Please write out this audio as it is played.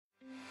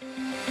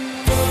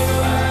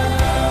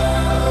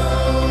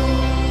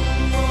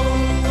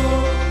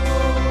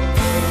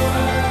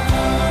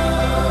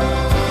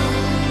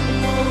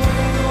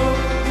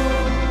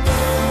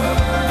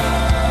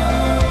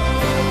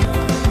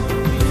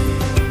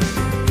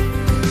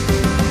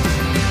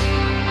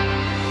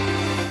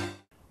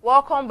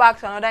Welcome back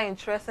to another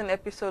interesting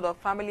episode of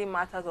Family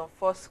Matters on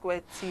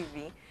Foursquare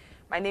TV.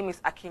 My name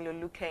is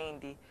Akinlolu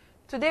Kehinde.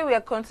 Today we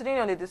are continuing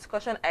on the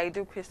discussion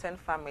Ideal Christian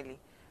Family.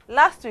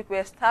 Last week we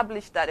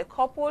established that a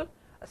couple are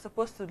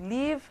supposed to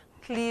live,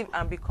 cleave,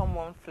 and become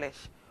one flesh.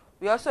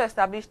 We also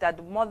established that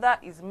the mother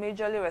is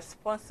majorly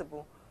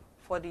responsible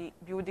for the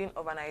building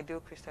of an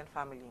ideal Christian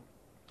family.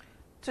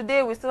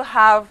 Today we still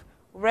have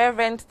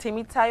Reverend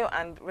Temitayo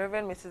and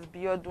Reverend Mrs.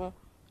 Biodun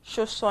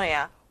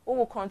Shosonya, who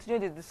will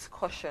continue the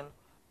discussion.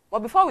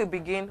 But before we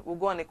begin, we'll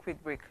go on a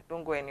quick break.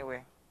 Don't go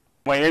anywhere.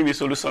 My name is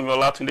Olusomi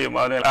Olatunde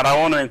Emmanuel, and I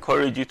want to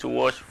encourage you to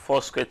watch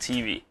Foursquare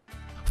TV.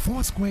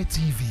 Foursquare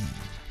TV,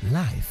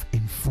 live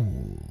in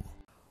full.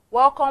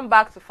 Welcome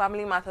back to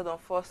Family Matters on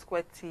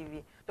Foursquare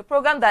TV, the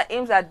program that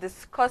aims at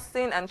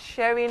discussing and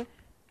sharing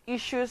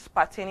issues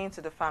pertaining to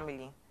the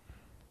family.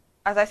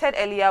 As I said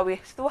earlier,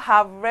 we still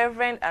have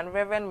Reverend and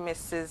Reverend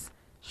Mrs.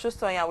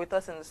 Shosonya with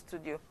us in the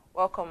studio.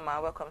 Welcome, ma.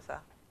 Welcome, sir.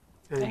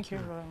 Thank you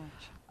very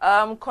much.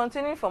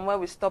 Continuing from where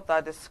we stopped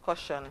our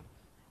discussion,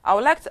 I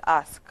would like to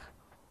ask,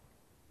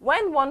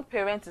 when one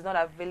parent is not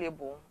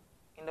available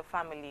in the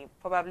family,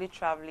 probably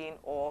traveling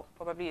or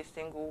probably a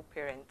single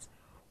parent,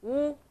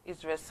 who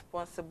is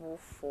responsible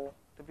for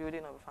the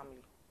building of a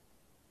family?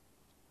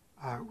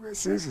 Well,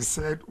 since you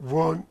said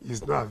one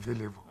is not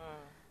available,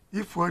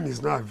 if one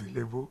is not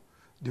available,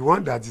 the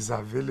one that is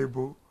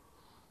available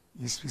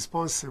is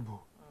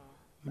responsible.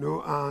 You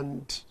know,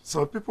 and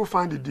some people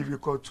find it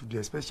difficult to do,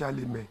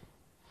 especially men,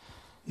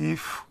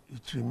 if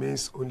it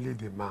remains only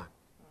the man.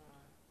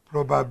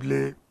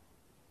 Probably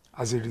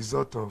as a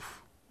result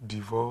of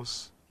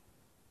divorce,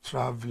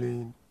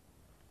 traveling,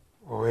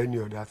 or any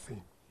other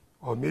thing.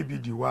 Or maybe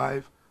the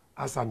wife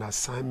has an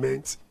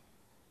assignment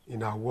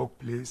in her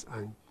workplace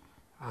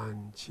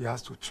and she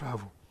has to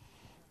travel.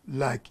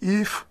 Like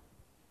if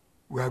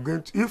we have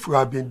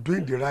been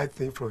doing the right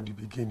thing from the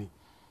beginning,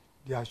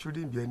 there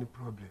shouldn't be any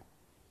problem.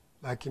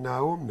 Like in our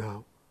home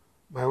now,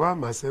 my wife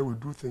and myself, we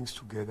do things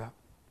together.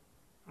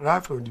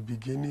 Right from the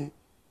beginning,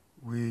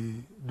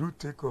 we do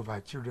take care of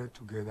our children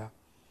together.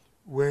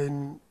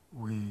 When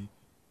we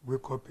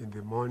wake up in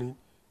the morning,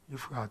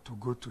 if we have to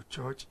go to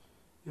church,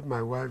 if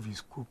my wife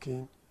is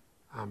cooking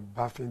and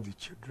bathing the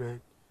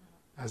children,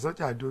 that's what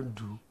I don't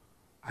do.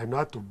 I know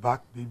how to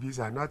bath babies,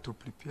 I know how to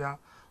prepare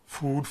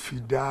food,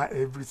 feeder,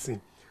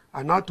 everything.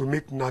 I know how to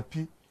make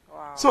nappy.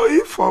 Wow. So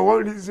if for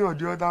one reason or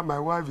the other my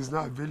wife is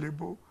not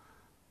available,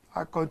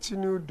 I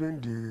continue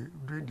doing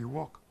the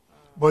work.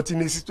 But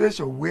in a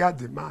situation where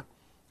the man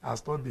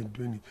has not been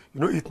doing it, you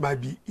know, it might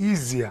be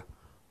easier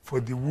for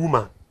the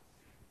woman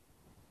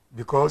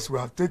because we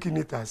have taken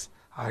it as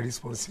our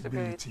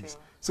responsibilities.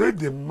 So if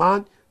the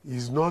man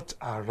is not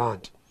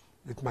around,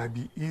 it might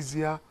be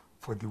easier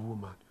for the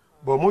woman.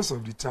 But most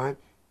of the time,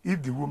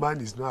 if the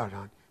woman is not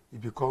around,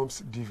 it becomes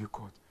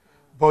difficult.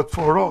 But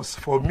for us,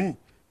 for me,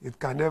 it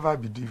can never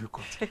be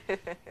difficult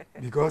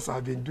because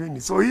I've been doing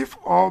it. So if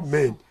all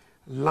men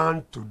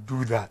learn to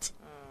do that,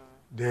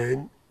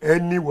 then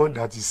anyone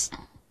that is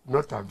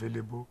not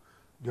available,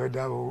 the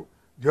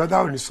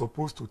other one is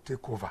supposed to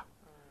take over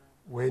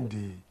when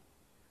the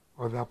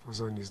other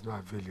person is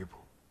not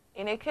available.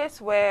 In a case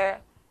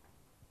where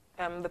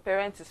the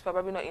parent is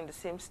probably not in the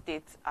same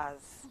state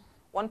as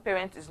one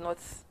parent is not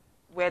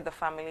where the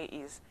family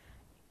is,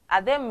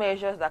 are there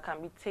measures that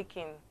can be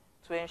taken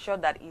to ensure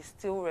that he's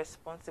still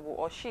responsible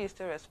or she is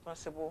still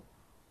responsible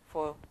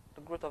for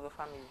the growth of the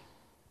family?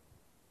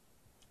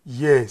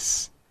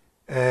 Yes.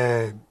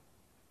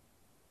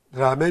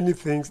 There are many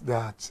things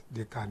that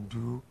they can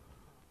do.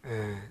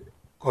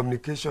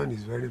 Communication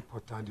is very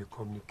important. They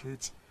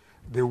communicate.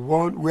 The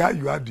one where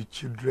you have the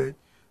children,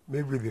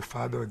 maybe the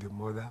father or the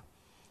mother,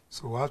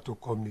 so we have to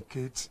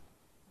communicate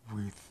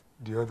with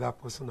the other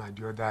person at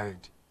the other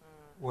end.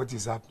 What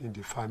is happening in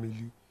the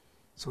family.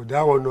 So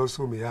that one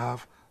also may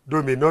have,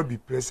 though may not be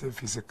present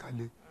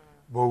physically,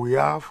 but we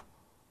have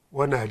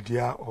one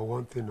idea or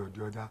one thing or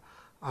the other,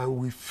 and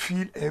we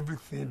feel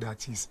everything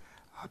that is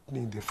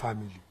happening in the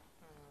family.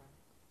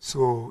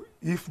 So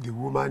if the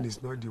woman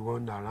is not the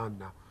one around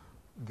now,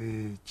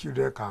 the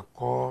children can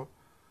call.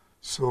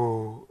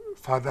 So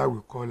father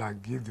will call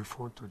and give the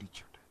phone to the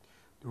children.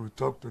 They will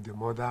talk to the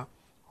mother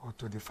or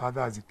to the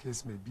father as the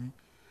case may be.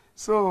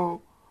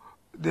 So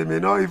they may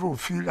not even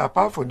feel,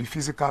 apart from the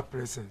physical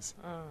presence,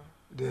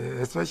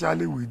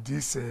 especially with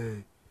this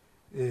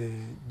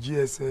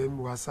GSM,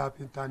 WhatsApp,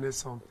 internet,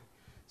 something.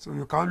 So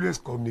you can always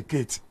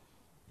communicate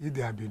if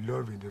they have been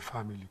loved in the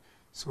family.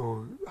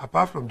 So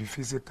apart from the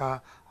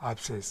physical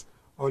absence,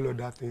 all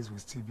other things will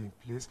still be in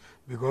place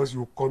because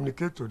you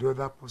communicate to the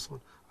other person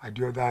at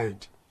the other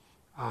end.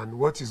 And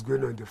what is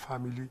going on in the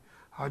family,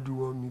 how do you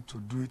want me to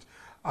do it?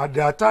 And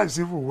there are times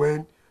even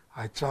when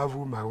I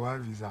travel, my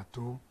wife is at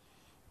home,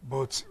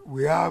 but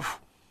we have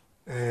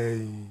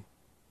a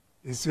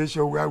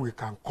situation where we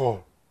can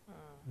call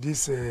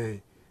this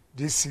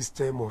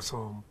system or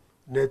some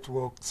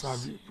network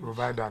service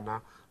provider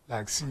now,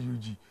 like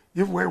CUG.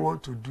 If we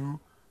want to do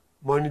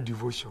morning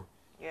devotion,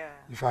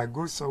 if I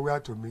go somewhere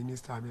to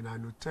minister, I'm in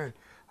an hotel,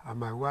 and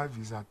my wife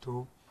is at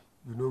home,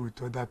 you know,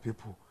 with other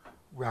people,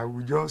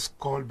 we just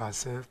call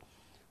myself,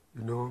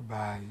 you know,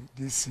 by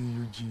this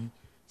CUG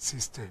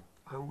system,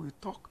 and we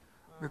talk.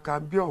 We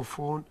can be on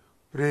phone,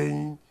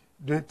 praying,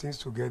 doing things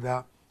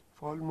together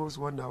for almost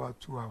 1 hour,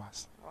 2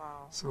 hours.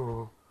 Wow.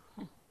 So,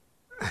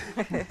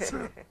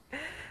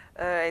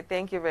 All right,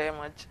 thank you very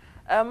much.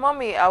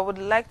 Mommy, I would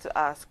like to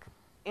ask,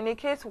 in a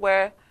case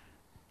where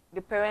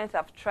the parents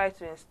have tried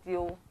to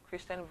instill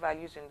Christian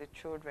values in the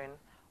children,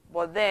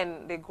 but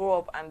then they grow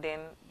up and then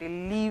they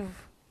leave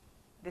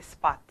this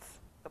path,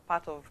 the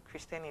path of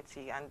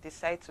Christianity, and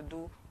decide to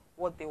do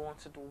what they want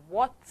to do,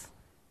 what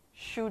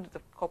should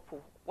the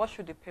couple, what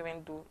should the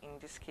parent do in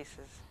these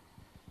cases?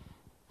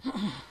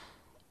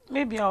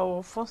 Maybe I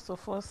will first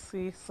of all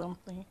say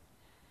something.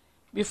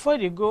 Before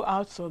they go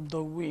out of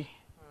the way,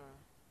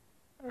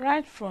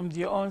 right from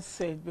the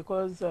onset,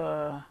 because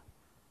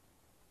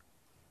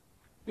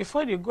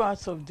before they go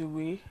out of the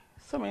way,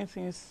 so many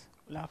things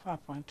will have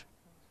happened.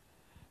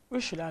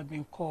 We should have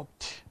been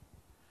curbed.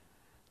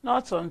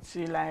 Not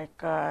until,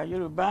 like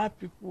Yoruba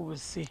people will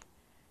say,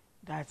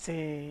 that,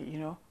 you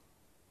know,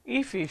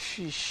 if a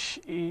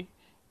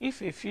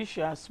fish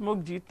has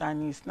smoked it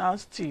and is now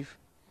stiff,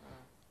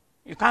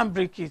 you can't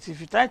break it. If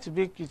you try to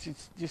break it,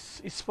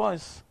 it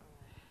spoils.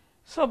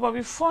 So, but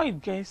before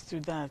it gets to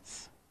that,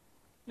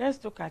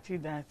 let's look at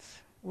it that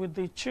with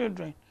the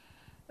children,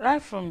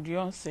 right from the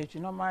onset,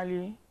 you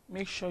normally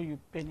make sure you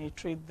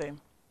penetrate them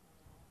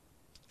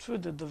through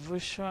the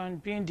devotion,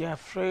 being their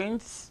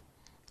friends,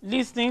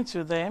 listening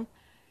to them.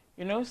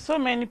 You know, so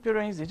many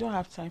parents, they don't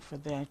have time for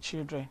their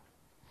children.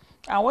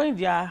 And when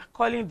they are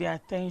calling the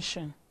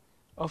attention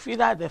of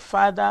either the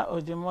father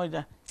or the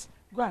mother,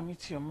 go and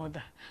meet your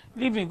mother.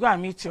 Leave me, go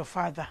and meet your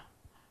father.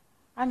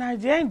 And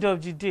at the end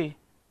of the day,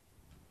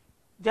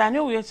 they are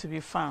nowhere to be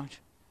found.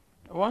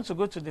 I want to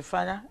go to the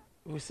father,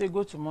 we say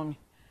go to mommy.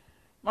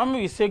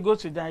 Mommy will say go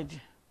to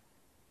daddy.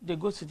 They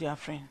go to their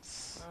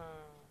friends.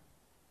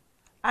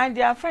 And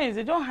their friends,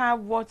 they don't have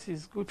what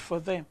is good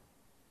for them.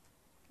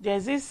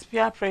 There's this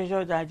peer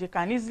pressure that they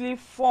can easily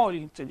fall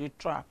into the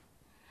trap.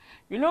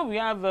 You know, we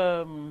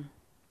have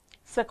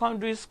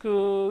secondary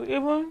school,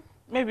 even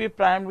maybe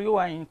primary, who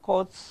are in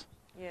courts.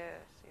 Yes,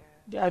 yes.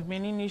 They have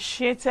been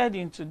initiated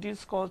into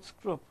this cult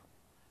group.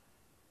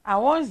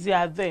 And once they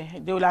are there,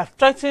 they will have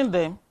threatened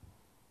them,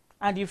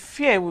 and the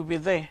fear will be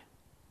there.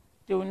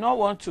 They will not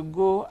want to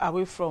go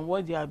away from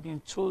what they have been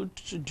told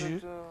to do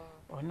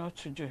or not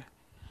to do.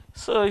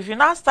 So if you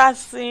now start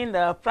seeing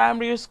a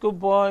primary school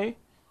boy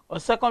or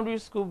secondary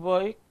school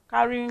boy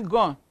carrying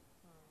gun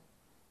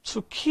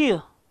to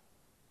kill,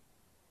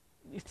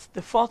 it's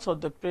the fault of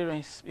the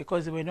parents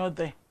because they were not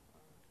there.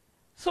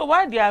 So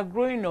while they are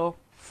growing up,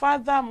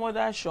 father,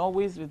 mother should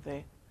always be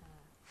there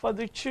for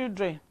the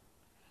children.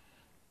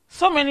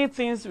 So many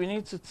things we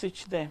need to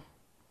teach them.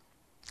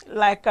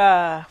 Like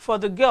for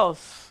the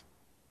girls,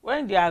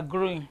 when they are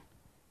growing,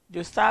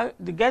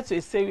 they get to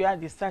a stage where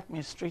they start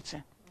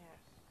menstruating.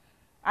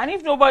 And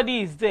if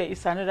nobody is there,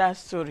 it's another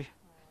story.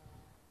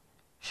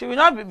 She will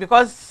not be,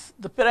 because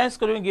the parents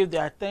couldn't give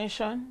their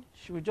attention,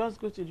 she will just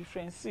go to the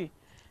friend, see,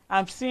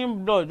 I'm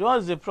seeing blood.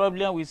 What's the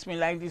problem with me?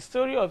 Like the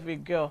story of a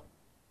girl.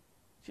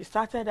 She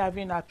started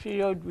having a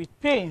period with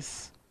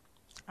pains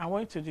and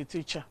went to the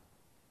teacher.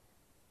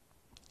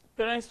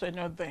 Parents were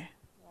not there.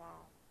 Wow.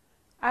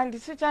 And the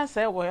teacher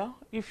said, well,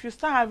 if you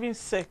start having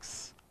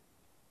sex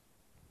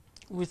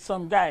with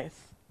some guys,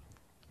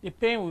 the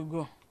pain will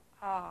go.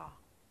 Ah.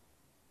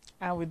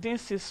 And within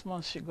 6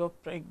 months, she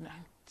got pregnant.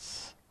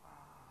 Wow.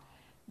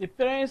 The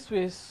parents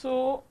were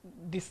so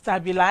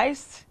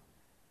destabilized,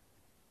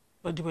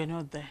 but they were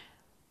not there.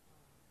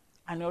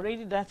 And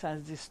already that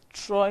has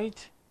destroyed,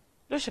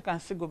 though she can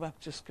still go back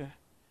to school,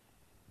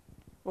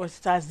 but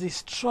it has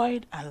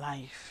destroyed her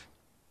life.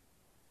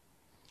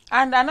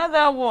 And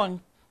another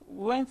one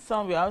went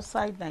somewhere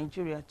outside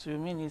Nigeria to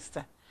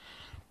minister.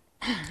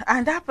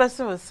 And that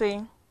person was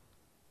saying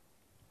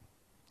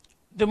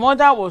the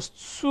mother was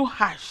too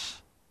harsh.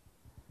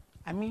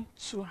 I mean,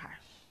 too harsh.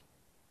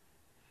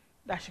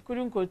 That she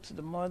couldn't go to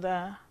the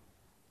mother,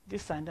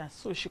 this and that.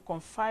 So she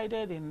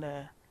confided in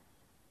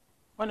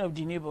one of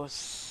the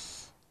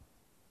neighbors.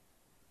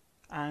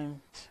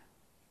 And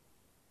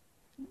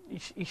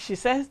she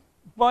said,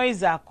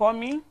 boys are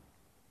coming,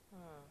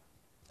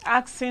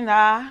 asking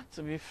her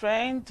to be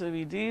friends, to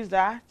be this,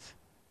 that.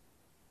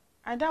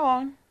 And that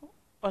one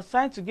was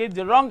trying to give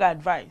the wrong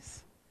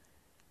advice.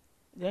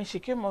 Then she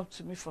came up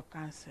to me for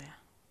counsel.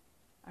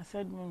 I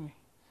said, Mommy,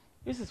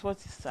 this is what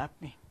is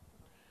happening.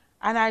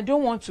 And I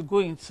don't want to go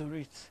into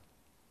it.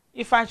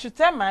 If I should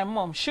tell my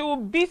mom, she will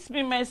beat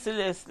me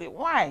mercilessly.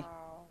 Why? Wow.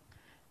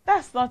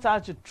 That's not how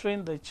to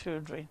train the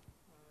children.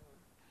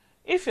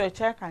 If your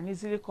child can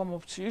easily come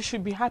up to you, you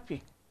should be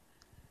happy.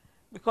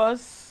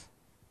 Because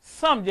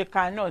some they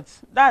cannot.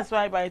 That's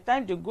why by the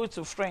time they go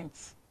to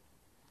friends,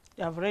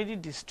 they have already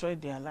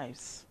destroyed their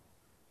lives.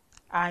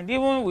 And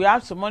even we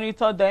have to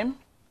monitor them,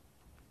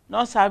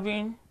 not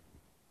having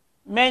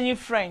many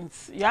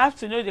friends. You have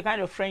to know the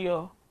kind of friend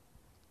your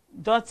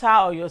daughter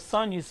or your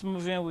son is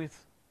moving with.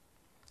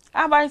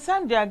 And by the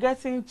time they are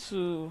getting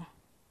to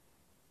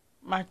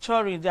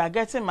maturing, they are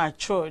getting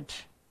matured,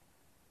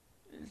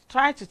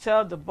 try to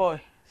tell the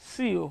boy,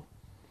 see you,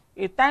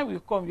 a time will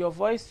come, your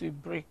voice will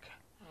break.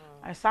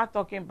 I start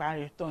talking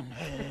baritone.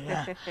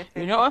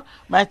 You know,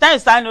 by the time you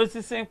start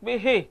noticing,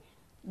 hey,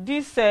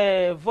 this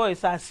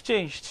voice has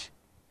changed,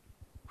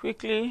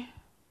 quickly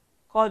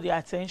call the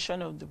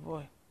attention of the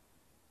boy.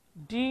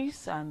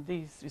 This and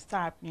this will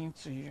start happening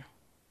to you.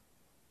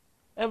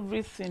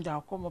 Everything that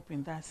will come up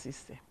in that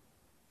system.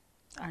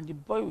 And the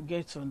boy will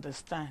get to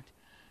understand.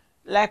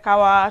 Like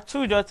our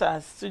 2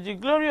 daughters, to the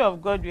glory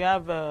of God, we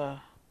have,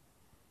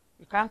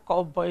 you can't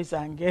call boys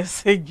and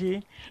girls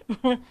again.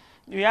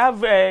 We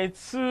have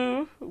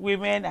 2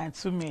 women and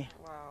 2 men.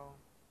 Wow.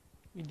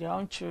 With their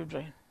own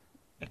children,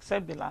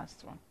 except the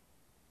last one.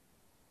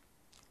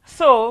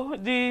 So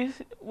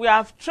we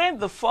have trained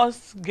the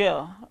first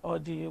girl, or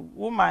the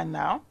woman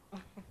now,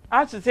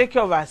 how to take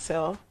care of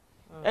herself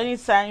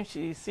anytime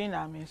she is seeing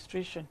her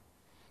menstruation.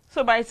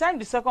 So by the time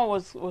the second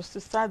was to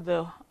start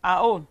her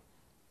own,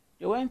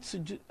 they went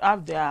to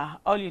have their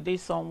holiday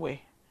somewhere,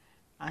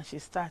 and she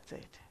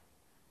started.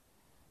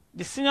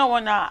 The senior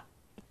one now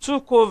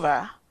took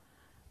over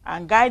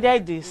and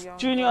guided this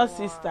junior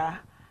sister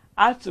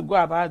how to go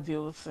about the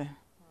whole thing.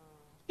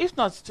 If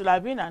not, it will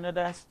have been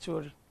another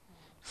story.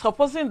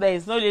 Supposing there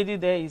is no lady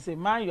there, is a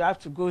man you have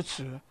to go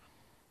to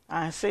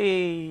and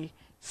say,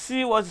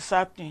 see what is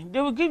happening.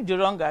 They will give the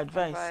wrong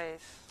advice.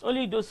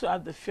 Only those who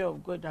have the fear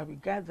of God that will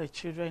guide the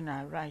children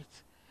are right.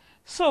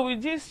 So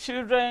with these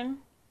children,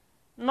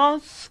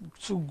 not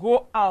to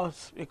go out,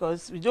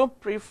 because we don't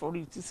pray for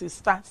it. It's a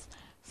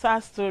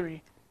sad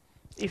story.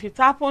 If it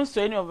happens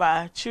to any of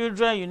our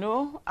children, you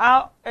know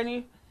how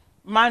any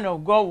man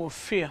of God will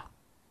feel.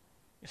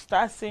 You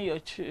start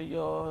seeing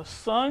your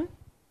son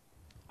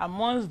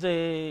amongst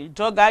the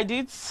drug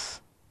addicts,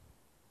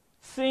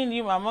 seeing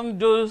him among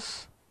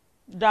those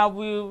that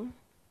will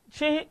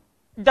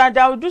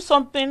do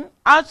something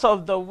out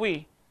of the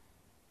way.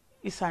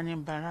 It's an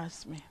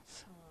embarrassment.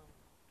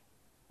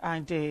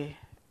 And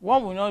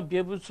one will not be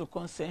able to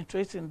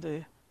concentrate in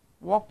the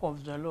work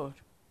of the Lord.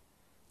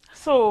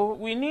 So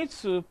we need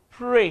to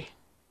pray.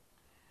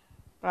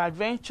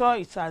 Peradventure,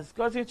 it has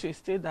gotten to a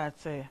state that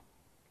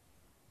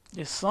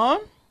the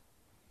son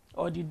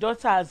or the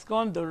daughter has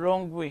gone the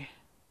wrong way.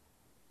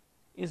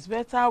 It's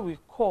better we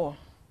call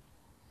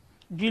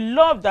the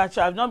love that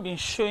you have not been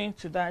showing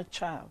to that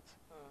child.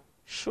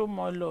 Show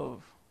more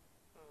love.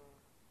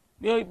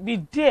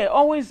 Be there,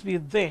 always be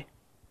there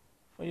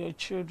for your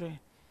children.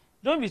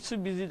 Don't be too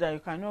busy that you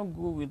cannot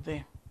go with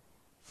them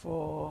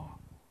for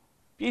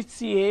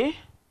PTA,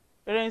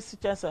 Parents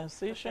Teachers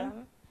Association.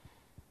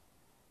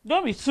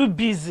 Don't be too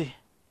busy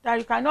that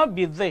you cannot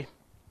be there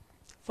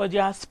for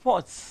their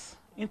sports,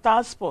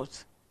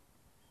 inter-sports.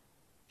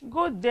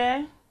 Go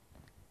there,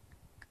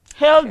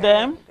 hail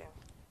them,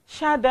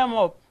 share them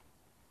up.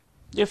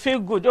 They feel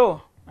good.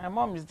 Oh, my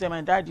mom is there,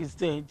 my dad is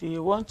there. They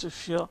want to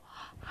feel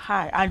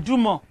high and do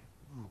more.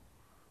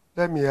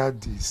 Let me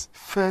add this.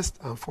 First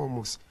and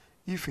foremost,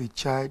 if a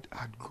child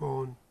had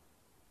gone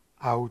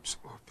out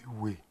of the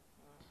way,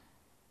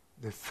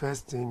 the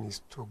first thing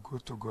is to go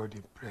to God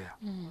in prayer.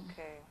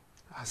 Okay.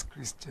 As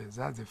Christians,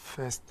 that's the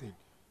first thing.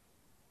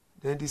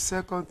 Then the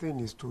second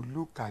thing is to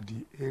look at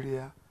the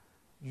area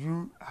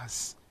you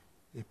as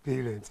a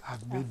parent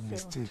have made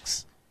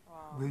mistakes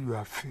where you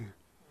have failed.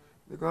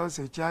 Because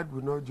a child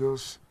will not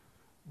just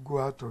go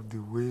out of the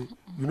way.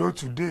 You know,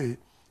 today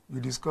you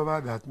discover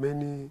that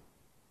many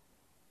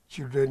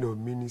children of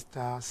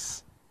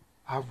ministers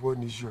have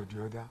one issue or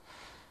the other,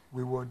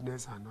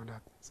 waywardness and other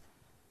things.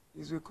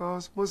 It's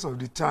because most of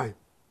the time,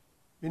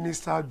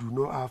 ministers do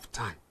not have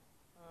time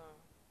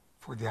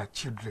for their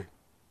children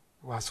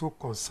who are so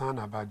concerned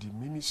about the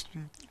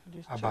ministry,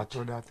 about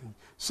other things.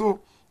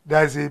 So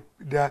there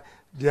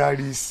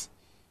is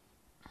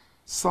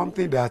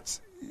something that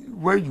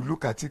when you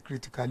look at it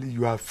critically,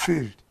 you have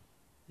failed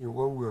in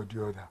one way or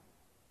the other.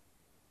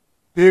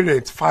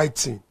 Parents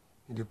fighting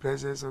in the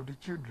presence of the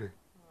children.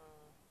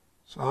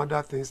 So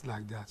other things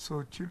like that. So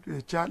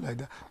a child like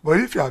that. But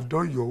if you have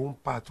done your own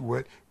part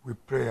well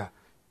with prayer,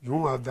 you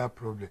won't have that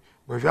problem.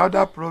 But if you have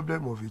that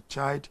problem of a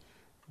child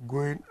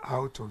going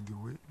out of the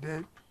way,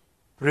 then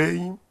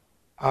praying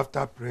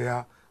after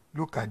prayer,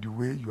 look at the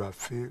way you have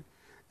failed.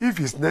 If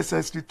it's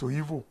necessary to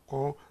even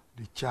call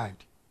the child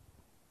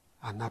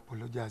and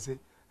apologize, say,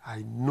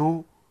 I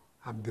know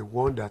I'm the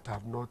one that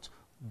have not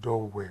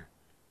done well.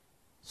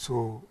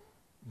 So,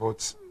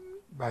 but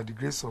by the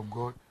grace of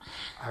God,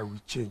 I will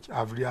change.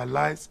 I've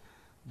realized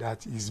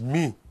that it's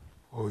me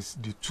or it's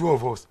the two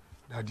of us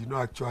that did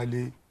not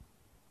actually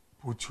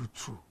put you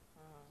through.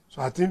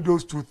 So I think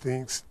those two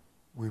things,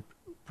 with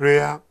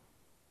prayer,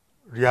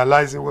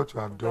 realizing what you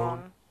have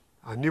done,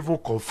 and even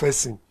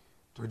confessing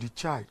to the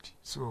child,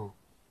 so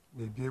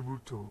may be able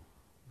to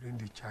bring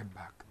the child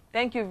back.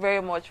 Thank you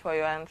very much for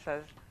your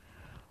answers.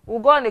 We'll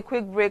go on a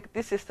quick break.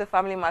 This is the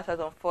Family Matters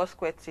on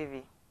Foursquare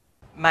TV.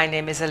 My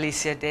name is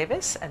Alicia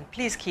Davis, and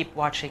please keep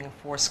watching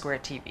Foursquare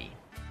TV.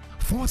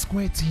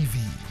 Foursquare TV,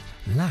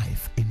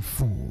 life in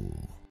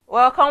full.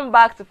 Welcome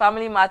back to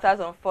Family Matters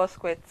on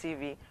Foursquare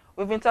TV.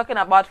 We've been talking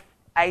about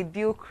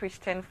ideal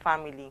Christian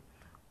family.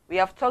 We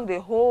have talked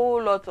a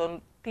whole lot on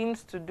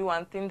things to do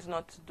and things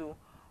not to do.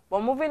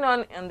 But moving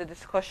on in the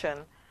discussion,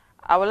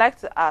 I would like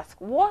to ask,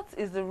 what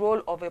is the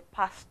role of a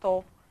pastor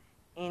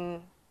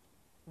in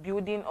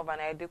building of an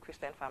ideal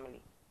Christian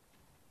family?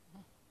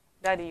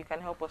 Daddy, you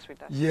can help us with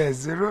that.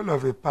 Yes, the role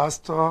of a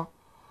pastor,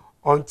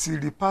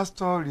 until a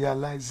pastor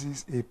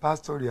realizes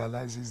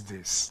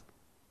this,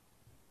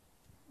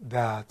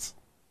 that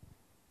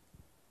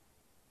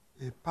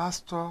a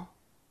pastor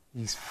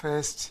is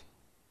first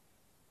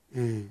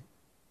a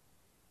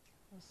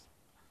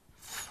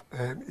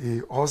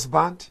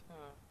husband,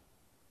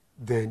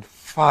 then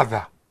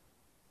father,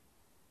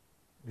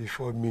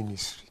 before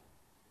ministry.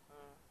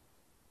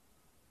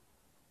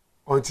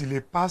 Until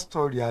a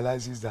pastor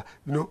realizes that,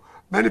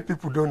 many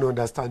people don't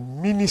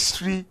understand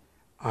ministry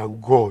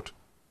and God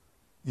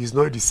is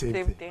not the same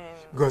thing.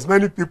 Because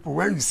many people,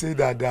 when you say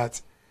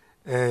that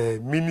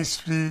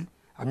ministry,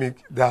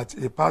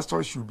 that a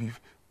pastor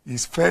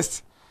is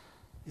first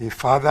a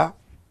father,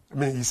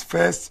 is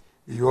first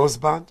a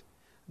husband,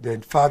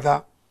 then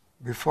father,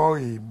 before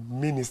a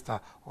minister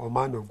or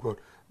man of God.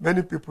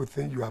 Many people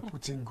think you are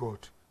putting God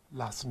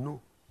last.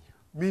 No.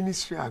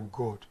 Ministry and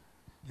God,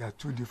 they are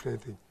two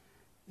different things.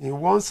 In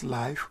one's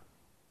life,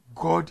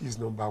 God is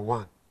number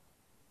one.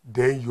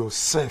 Then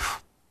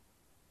yourself,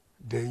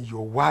 then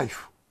your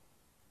wife,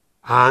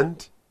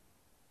 and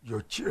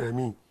your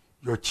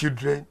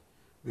children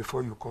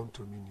before you come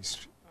to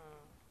ministry.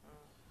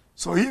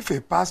 So if a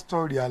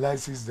pastor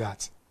realizes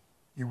that,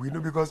 he will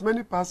know, because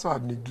many pastors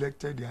have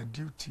neglected their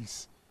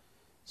duties.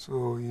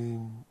 So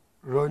in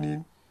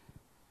running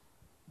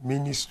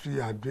ministry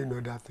and doing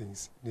other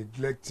things,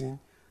 neglecting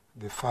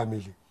the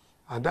family.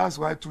 And that's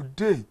why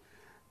today,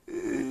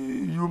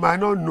 you might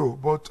not know,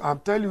 but I'm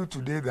telling you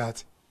today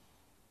that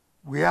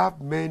we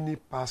have many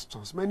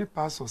pastors. Many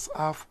pastors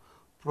have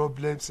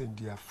problems in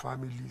their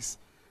families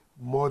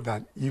more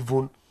than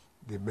even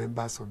the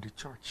members of the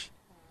church.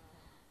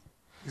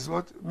 It's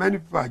what many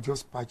people are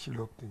just patching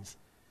up things.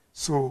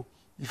 So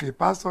if a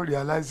pastor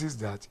realizes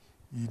that,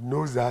 he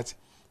knows that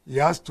he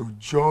has to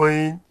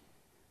join.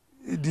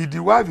 The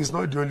wife is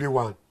not the only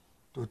one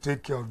to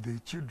take care of the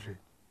children.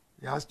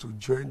 He has to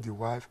join the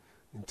wife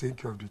in taking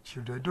care of the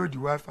children, though the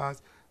wife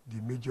has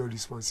the major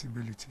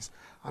responsibilities.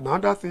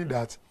 Another thing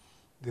that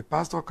the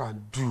pastor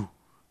can do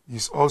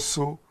is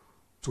also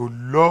to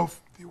love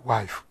the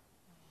wife.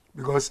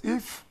 Because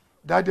if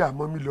daddy and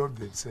mommy love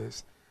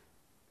themselves,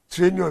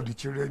 training of the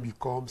children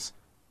becomes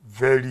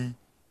very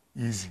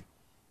easy.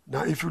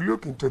 Now, if you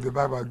look into the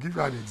Bible, I'll give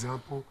you an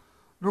example.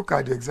 Look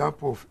at the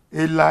example of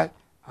Eli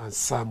and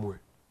Samuel.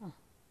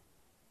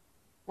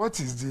 What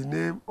is the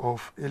name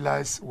of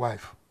Eli's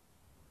wife?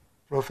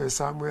 Prophet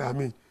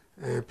Samuel,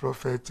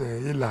 Prophet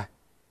Eli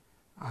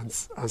and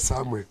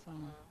Samuel.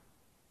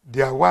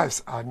 Their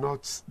wives are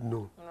not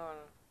known.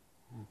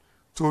 No.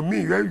 To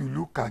me, when you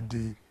look at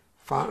the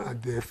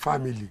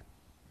family,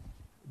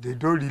 they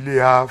don't really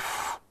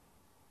have.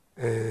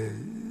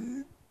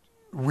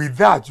 With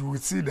that, you will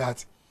see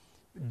that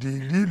the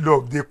real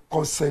love, they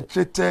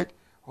concentrated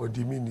on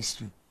the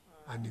ministry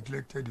and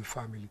neglected the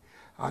family.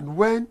 And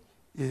when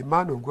a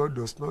man of God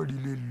does not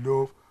really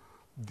love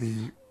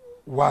the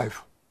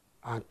wife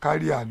and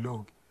carry her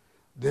along,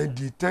 then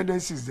the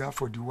tendency is there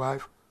for the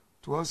wife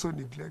to also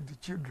neglect the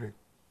children.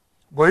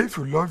 But if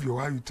you love your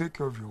wife, you take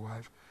care of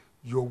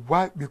your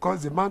wife,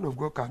 because the man of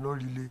God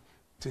cannot really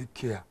take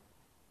care,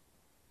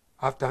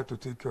 have time to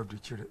take care of the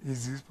children.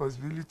 It's the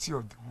responsibility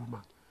of the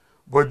woman.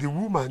 But the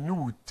woman who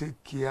will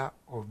take care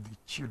of the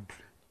children,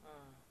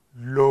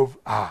 love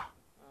her.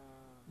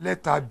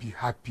 Let her be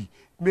happy.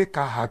 Make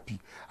her happy.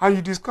 And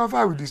you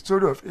discover with the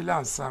story of Eli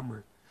and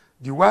Samuel,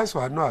 the wives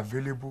were not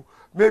available.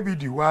 Maybe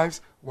the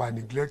wives were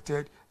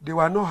neglected. They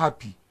were not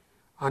happy.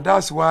 And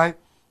that's why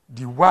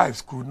the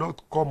wives could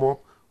not come up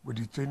with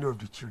the training of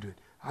the children.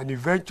 And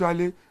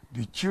eventually,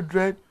 the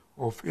children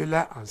of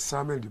Eli and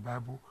Samuel in the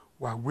Bible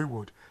were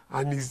wayward.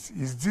 And it's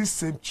these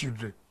same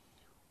children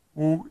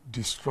who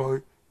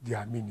destroy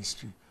their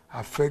ministry,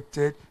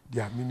 affected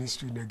their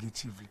ministry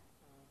negatively.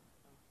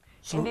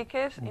 So,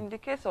 in the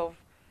case of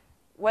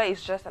where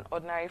it's just an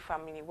ordinary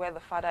family, where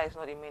the father is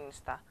not a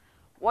minister,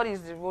 what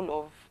is the role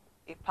of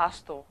a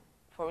pastor,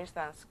 for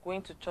instance,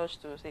 going to church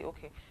to say,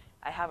 okay,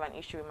 I have an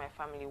issue with my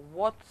family?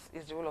 What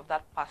is the role of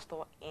that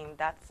pastor in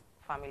that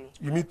family?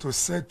 You mean to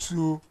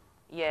settle?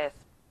 Yes,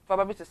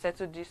 probably to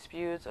settle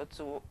disputes or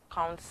to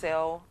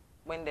counsel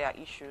when there are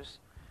issues.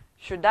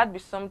 Should that be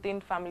something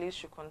families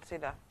should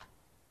consider?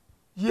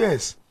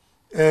 Yes.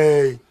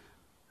 There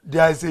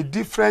is a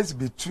difference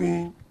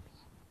between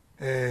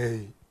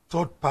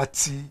third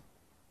party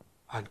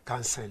and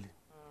counseling.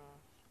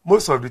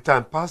 Most of the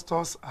time,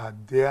 pastors are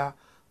there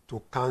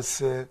to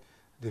counsel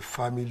the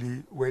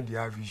family when they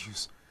have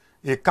issues.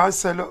 A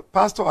counselor,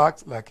 pastor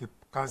acts like a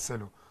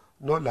counselor,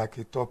 not like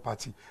a third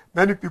party.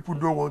 Many people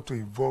don't want to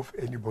involve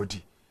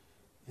anybody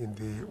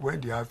when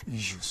they have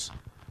issues.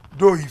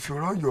 Though if you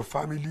run your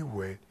family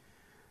well,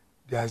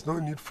 there is no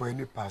need for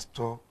any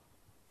pastor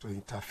to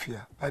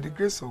interfere. By the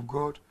grace of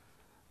God,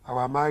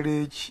 Our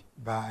marriage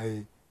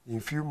in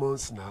few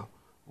months now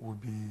will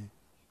be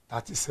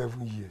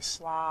 37 years.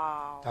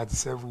 Wow.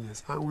 37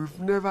 years. And we've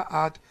never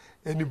had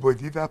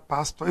anybody, either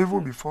pastor,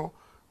 even before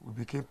we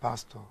became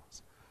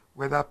pastors,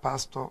 whether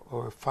pastor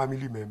or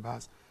family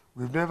members,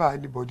 we've never had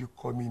anybody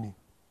coming in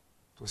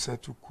to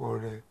settle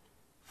quarrel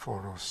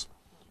for us.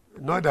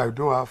 Not that we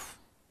don't have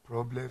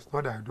problems,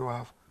 not that we don't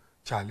have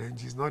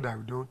challenges, not that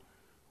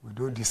we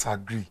don't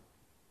disagree.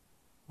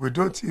 We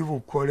don't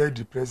even quarrel in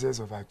the presence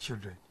of our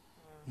children.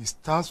 It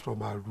starts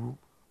from our room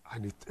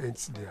and it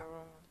ends there.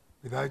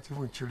 Without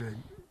even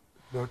children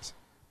not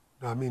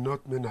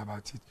knowing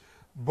about it.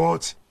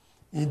 But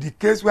in the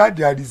case where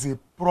there is a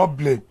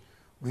problem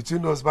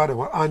between husband and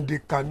wife and they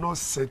cannot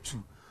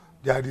settle,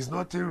 there is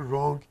nothing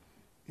wrong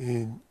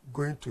in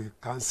going to a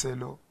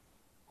counselor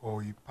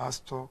or a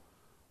pastor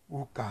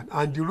who can.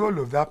 And the role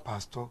of that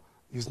pastor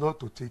is not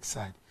to take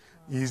side.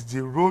 It's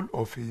the role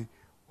of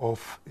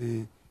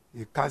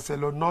a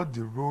counselor, not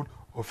the role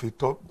of a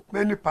third.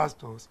 Many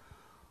pastors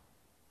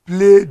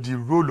play the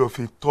role of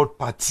a third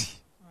party.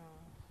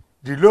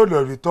 The role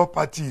of a third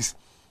party is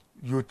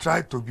you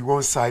try to be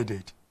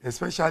one-sided,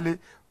 especially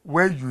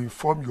when you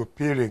inform your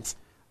parents.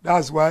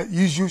 That's why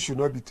issues should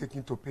not be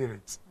taken to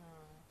parents.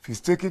 If it's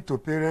taken to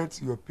parents,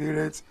 your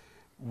parents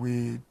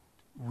will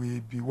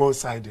be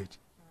one-sided.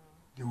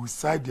 They will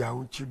side their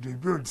own children,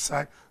 be on the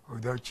side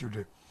of their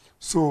children.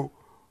 So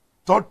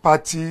third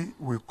party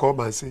will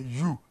come and say,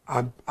 you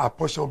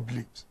apportion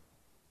blames.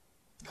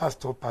 That's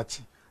third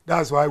party.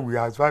 That's why we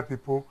advise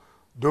people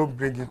don't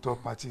bring in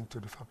third party into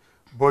the family.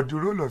 But the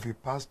role of a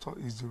pastor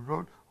is the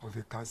role of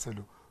a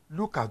counselor.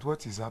 Look at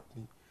what is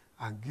happening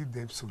and give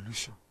them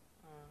solution.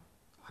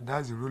 And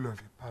that's the role of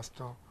a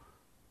pastor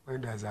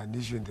when there's an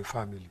issue in the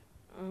family.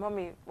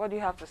 Mommy, what do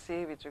you have to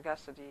say with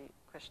regards to the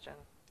question?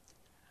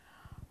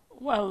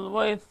 Well,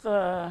 with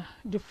the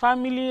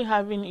family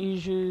having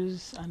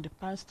issues and the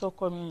pastor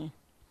coming in,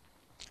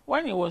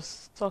 when he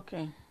was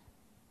talking,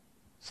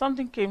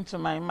 something came to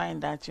my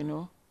mind that,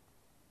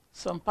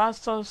 some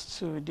pastors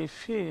too, they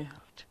failed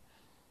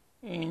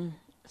in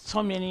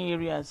so many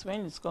areas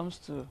when it comes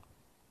to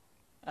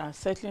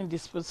settling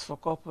disputes for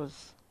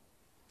couples.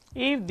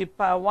 If the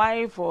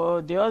wife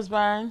or the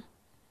husband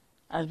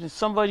has been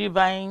somebody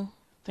buying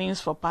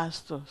things for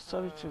pastor,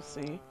 sorry to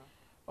say,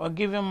 or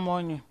giving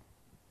money,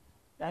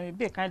 that may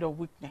be a kind of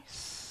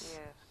weakness. Yes.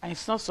 And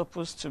it's not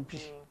supposed to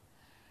be.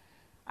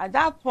 At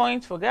that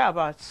point, forget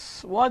about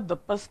what the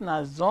person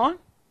has done,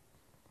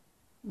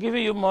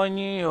 giving you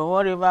money or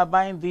whatever,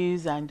 buying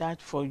this and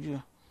that for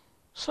you,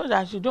 so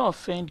that you don't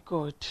offend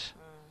God.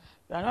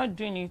 You are not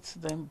doing it to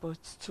them,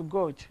 but to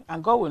God,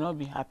 and God will not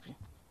be happy.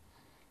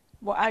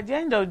 But at the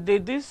end of the day,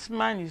 this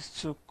man is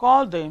to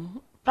call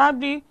them.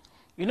 Probably,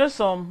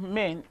 some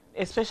men,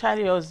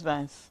 especially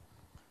husbands,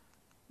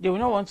 they will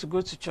not want to go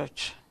to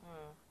church.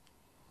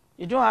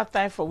 You don't have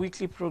time for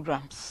weekly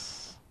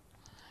programs.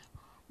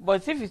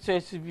 But if it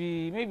were to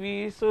be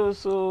maybe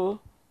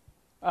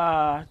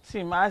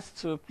team has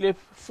to play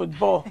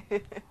football,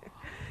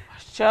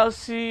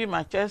 Chelsea,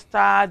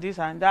 Manchester, this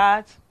and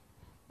that.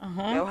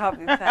 They'll have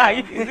the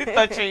time. Is it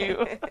touching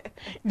you?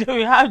 They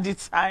will have the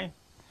time.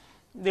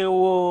 They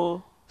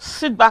will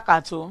sit back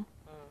at home.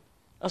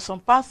 Or some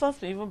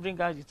pastors may even bring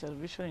out the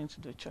television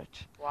into the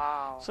church.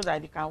 Wow. So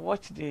that they can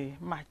watch the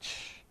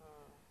match.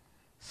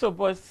 So,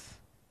 but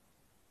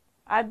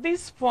at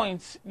this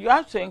point, you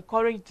have to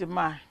encourage the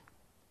man,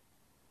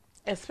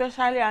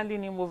 especially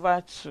handing him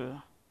over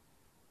to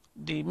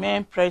the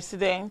men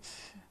president,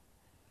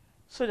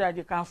 so that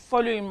they can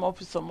follow him up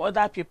with some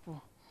other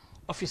people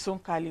of his own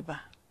caliber.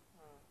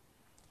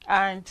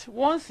 And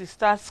once he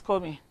starts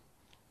coming,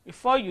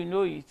 before you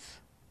know it,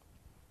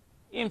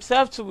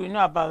 himself too will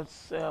know about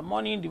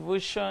morning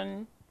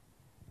devotion.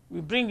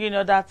 We bring in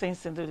other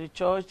things into the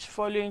church,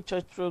 following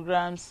church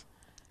programs,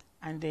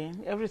 and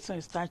then everything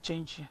will start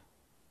changing.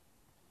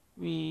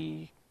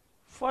 We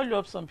follow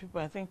up some people,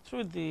 I think,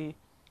 through the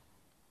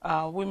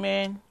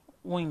women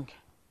wing.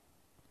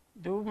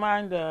 The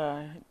woman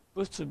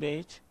goes to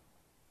bed,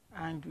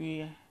 and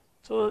we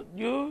told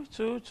you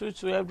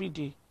to every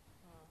day,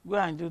 go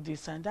and do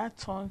this. And that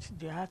turned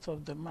the heart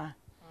of the man.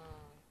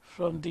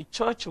 From the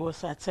church he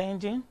was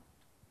attending,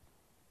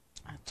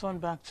 and turned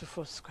back to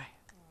Foursquare.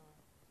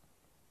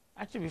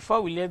 Actually,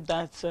 before we left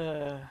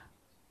that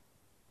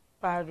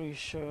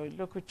parish or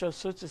local church,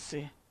 so to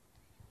say,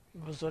 he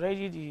was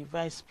already the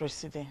vice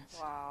president.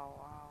 Wow.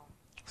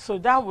 So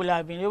that will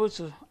have been able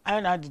to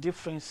iron out the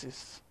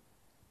differences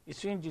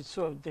between the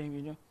two of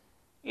them,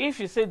 If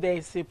you say there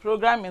is a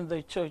program in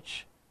the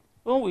church,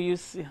 when will you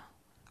see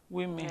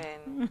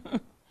women?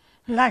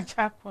 Large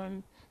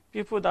happen,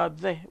 people that are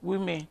there,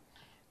 women.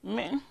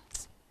 Men,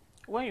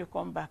 when you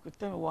come back, you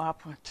tell me what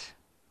happened.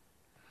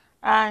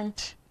 And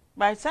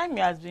by the time he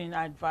has been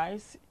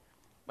advised,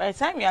 by the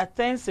time he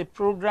attends a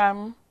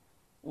program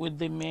with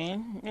the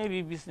men,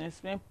 maybe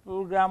businessmen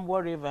program,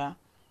 whatever,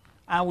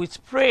 and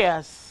with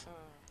prayers,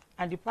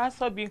 and the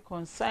pastor being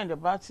concerned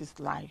about his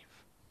life,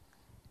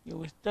 he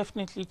will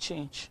definitely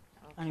change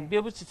and be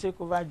able to take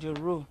over the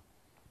role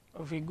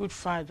of a good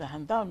father,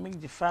 and that will make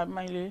the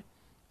family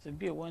to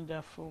be a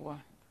wonderful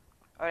one.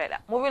 All right,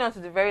 moving on to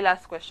the very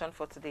last question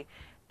for today.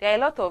 There are a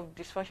lot of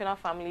dysfunctional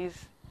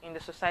families in the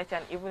society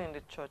and even in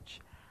the church.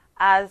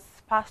 As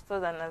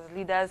pastors and as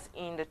leaders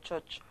in the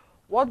church,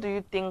 what do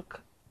you think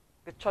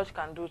the church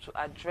can do to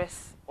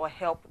address or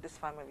help these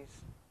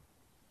families?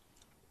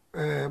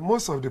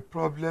 Most of the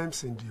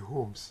problems in the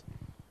homes,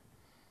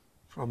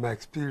 from my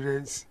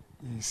experience,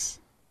 is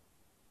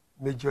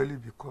majorly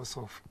because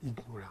of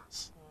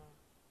ignorance.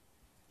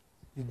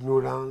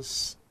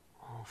 Ignorance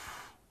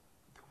of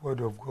the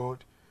word of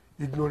God,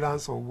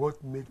 ignorance of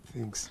what makes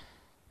things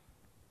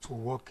to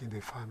work in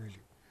the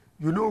family.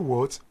 You know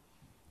what?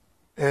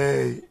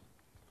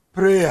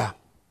 Prayer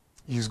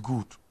is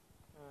good,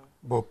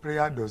 but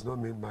prayer does not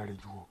make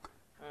marriage work.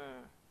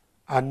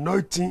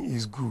 Anointing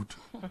is good.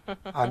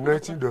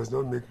 Anointing does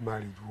not make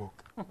marriage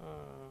work.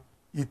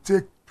 It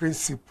takes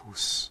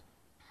principles.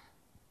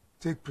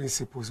 Take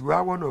principles. We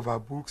have one of our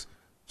books,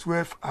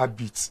 12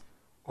 Habits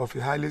of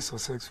a Highly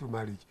Successful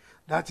Marriage.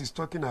 That is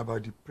talking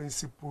about the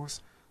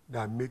principles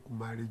that make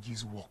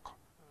marriages work.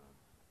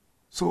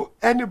 So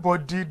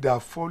anybody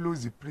that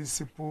follows the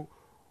principle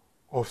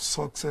of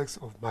success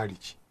of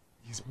marriage,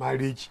 his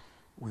marriage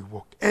will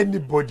work.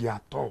 Anybody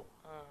at all,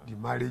 the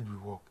marriage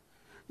will work.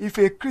 If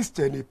a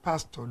Christian, a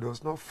pastor,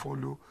 does not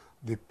follow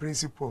the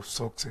principle of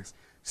success,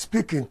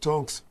 speak in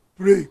tongues,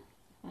 pray,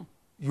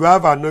 you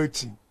have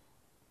anointing,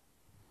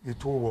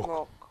 it won't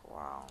work.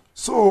 Wow.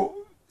 So,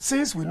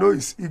 since we know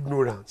it's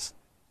ignorance,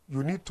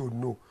 you need to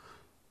know.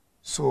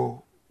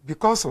 So,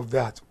 because of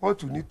that,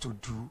 what you need to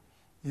do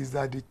is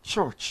that the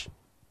church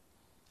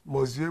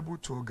must be able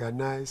to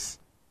organize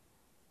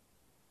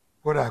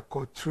what I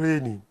call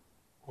training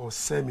or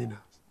seminars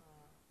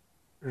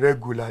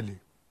regularly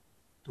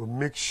to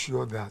make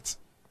sure that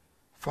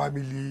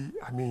families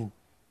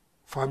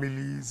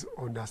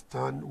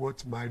understand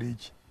what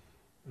marriage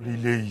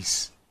really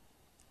is.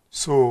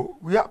 So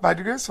by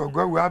the grace of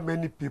God, we have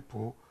many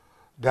people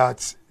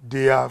that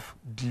they have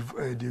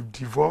they've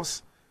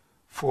divorced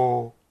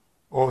for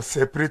or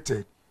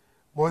separated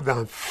more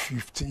than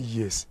 15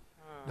 years.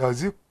 There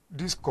was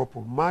this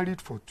couple married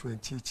for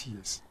 28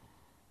 years.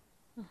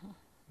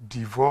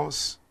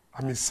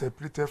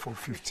 Separated for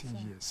 15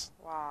 years.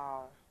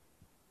 Wow.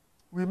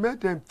 We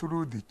met them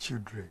through the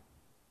children.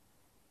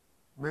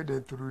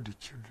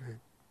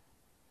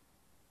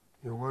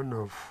 In one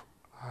of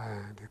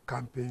the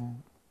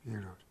camping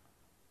period.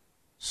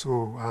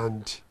 So,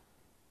 and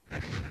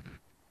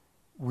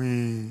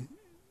we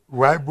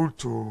were able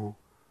to,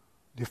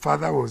 the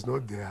father was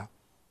not there,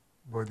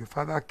 but the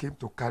father came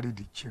to carry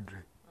the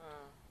children.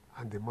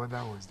 And the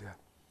mother was there.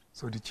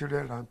 So the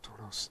children ran to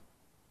us.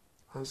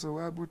 And so we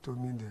were able to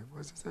meet them.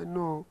 But they said,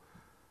 no,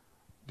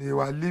 they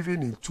were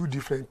living in 2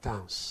 different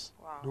towns.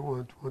 Wow.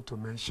 Don't want to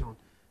mention.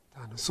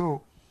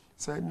 So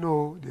said,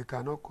 no, they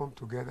cannot come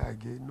together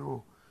again.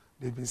 No,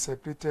 they've been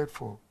separated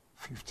for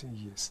 15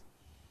 years.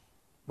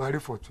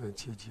 Married for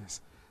 28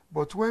 years.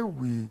 But when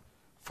we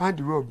find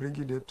the way of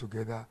bringing them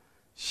together,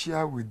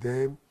 share with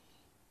them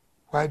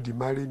why the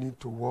marriage need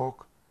to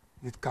work,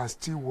 it can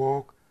still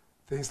work,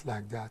 things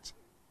like that.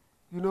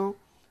 You know,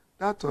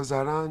 that was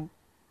around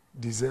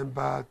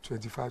December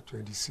 25,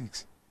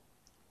 26.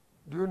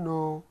 Do you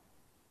know,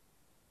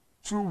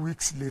 2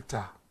 weeks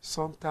later,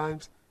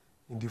 sometimes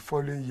in the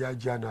following year,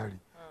 January,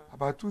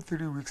 about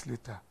 2-3 weeks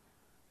later,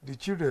 the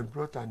children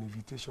brought an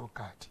invitation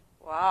card.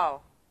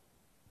 Wow.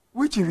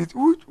 Which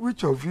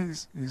of you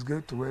is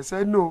going to wear? I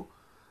said, no,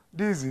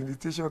 this is the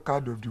invitation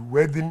card of the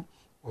wedding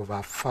of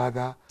our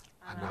father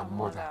and our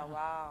mother.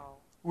 Wow.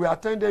 We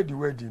attended the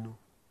wedding. No?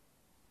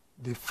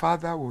 The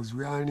father was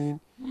wearing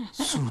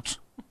suit.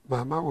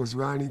 Mama was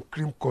wearing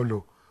cream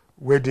color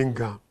wedding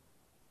gown.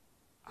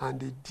 And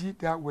they did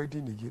that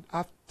wedding again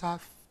after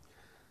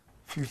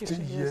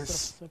 15 years. Of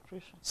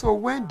separation. So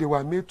when they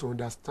were made to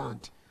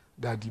understand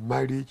that the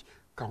marriage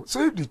can,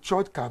 so if the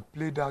church can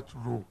play that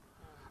role,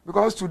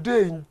 because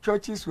today in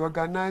churches we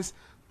organize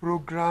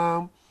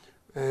program,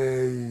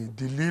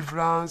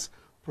 deliverance,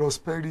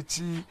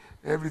 prosperity,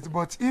 everything.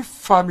 But if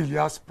family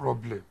has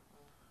problem,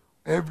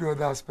 every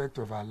other aspect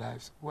of our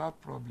lives, we have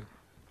problem.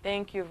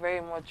 Thank you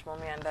very much,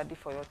 Mommy and Daddy,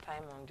 for your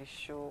time on this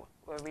show.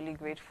 We're really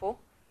grateful.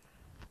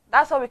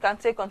 That's all we can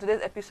take on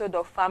today's episode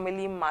of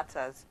Family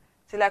Matters.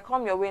 Till I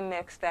come your way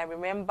next time,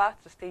 remember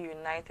to stay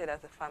united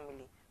as a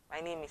family. My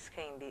name is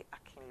Kehinde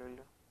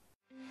Akinlolu.